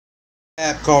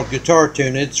App called Guitar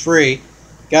Tune. It's free.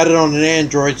 Got it on an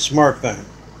Android smartphone.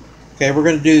 Okay, we're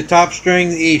going to do the top string,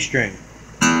 the E string.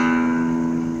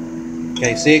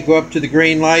 Okay, see it go up to the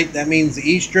green light? That means the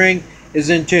E string is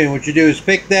in tune. What you do is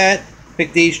pick that,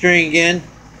 pick the E string again,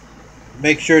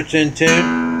 make sure it's in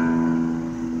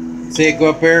tune. See it go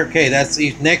up here? Okay, that's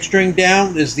the next string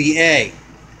down is the A.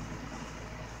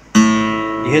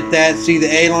 You hit that, see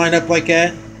the A line up like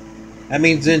that? That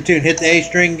means in tune. Hit the A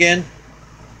string again.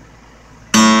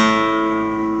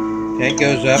 Okay, it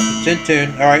goes up, it's in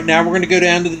tune. Alright, now we're going to go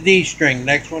down to the D string,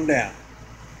 next one down.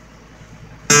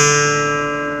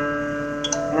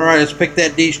 Alright, let's pick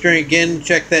that D string again,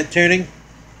 check that tuning.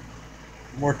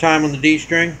 One more time on the D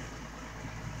string.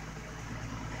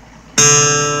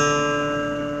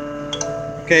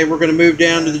 Okay, we're going to move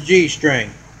down to the G string.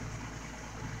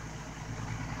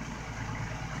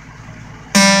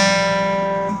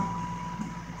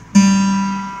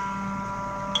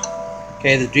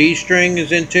 Okay, the G string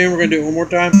is in tune. We're going to do it one more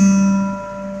time.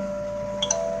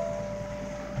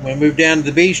 I'm going to move down to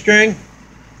the B string.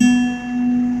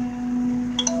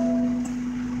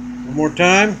 One more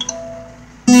time.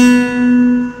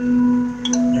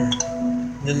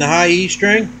 Then the high E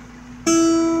string.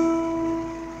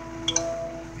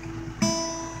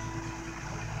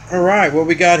 Alright, what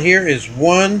we got here is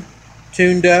one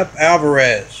tuned up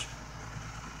Alvarez.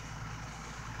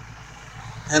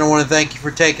 And I want to thank you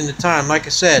for taking the time. Like I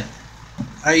said,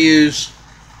 I use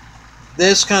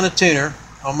this kind of tuner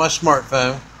on my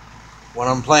smartphone when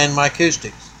I'm playing my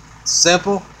acoustics. It's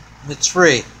simple and it's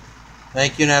free.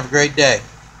 Thank you and have a great day.